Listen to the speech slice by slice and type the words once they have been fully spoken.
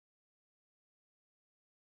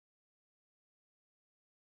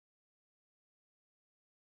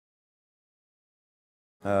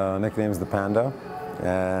Nickname's the Panda,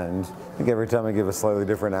 and I think every time I give a slightly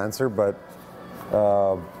different answer, but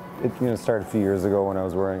it started a few years ago when I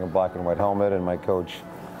was wearing a black and white helmet, and my coach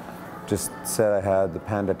just said I had the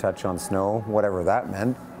panda touch on snow, whatever that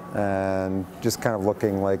meant, and just kind of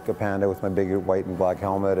looking like a panda with my big white and black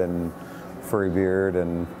helmet and furry beard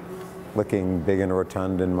and looking big and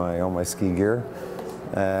rotund in all my ski gear,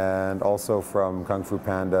 and also from Kung Fu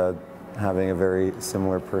Panda having a very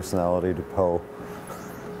similar personality to Po,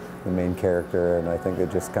 the main character, and I think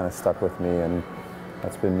it just kind of stuck with me, and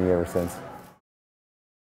that's been me ever since.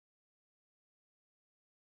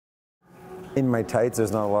 In my tights,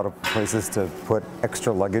 there's not a lot of places to put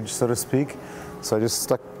extra luggage, so to speak, so I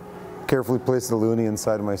just carefully placed the loonie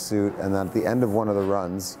inside of my suit, and then at the end of one of the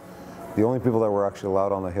runs, the only people that were actually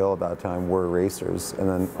allowed on the hill at that time were racers, and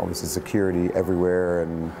then obviously security everywhere,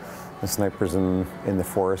 and the snipers in the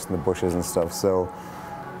forest and the bushes and stuff. So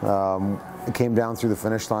it came down through the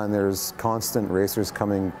finish line. There's constant racers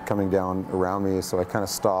coming down around me, so I kind of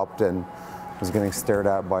stopped and was getting stared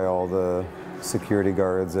at by all the security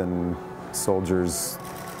guards and soldiers,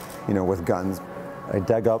 with guns. I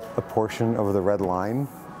dug up a portion of the red line,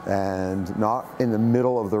 and not in the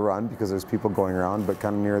middle of the run because there's people going around, but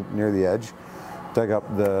kind of near the edge. Dug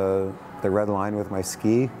up the red line with my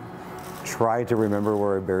ski, tried to remember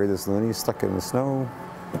where I buried this loonie, stuck it in the snow,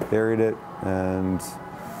 buried it, and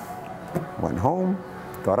went home,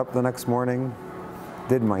 got up the next morning,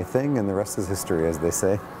 did my thing, and the rest is history, as they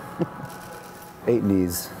say. 8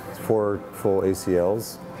 knees, 4 full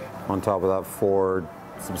ACLs. On top of that, 4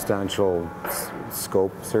 substantial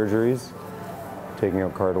scope surgeries, taking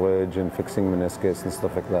out cartilage and fixing meniscus and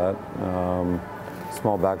stuff like that.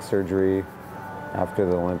 Small back surgery after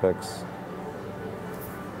the Olympics.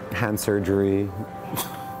 Hand surgery,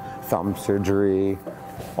 thumb surgery,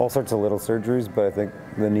 all sorts of little surgeries, but I think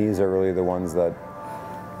the knees are really the ones that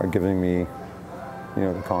are giving me,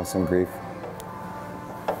 the constant grief.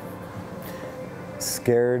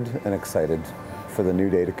 Scared and excited for the new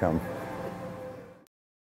day to come.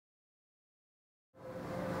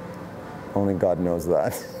 Only God knows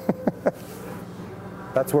that.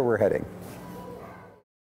 That's where we're heading.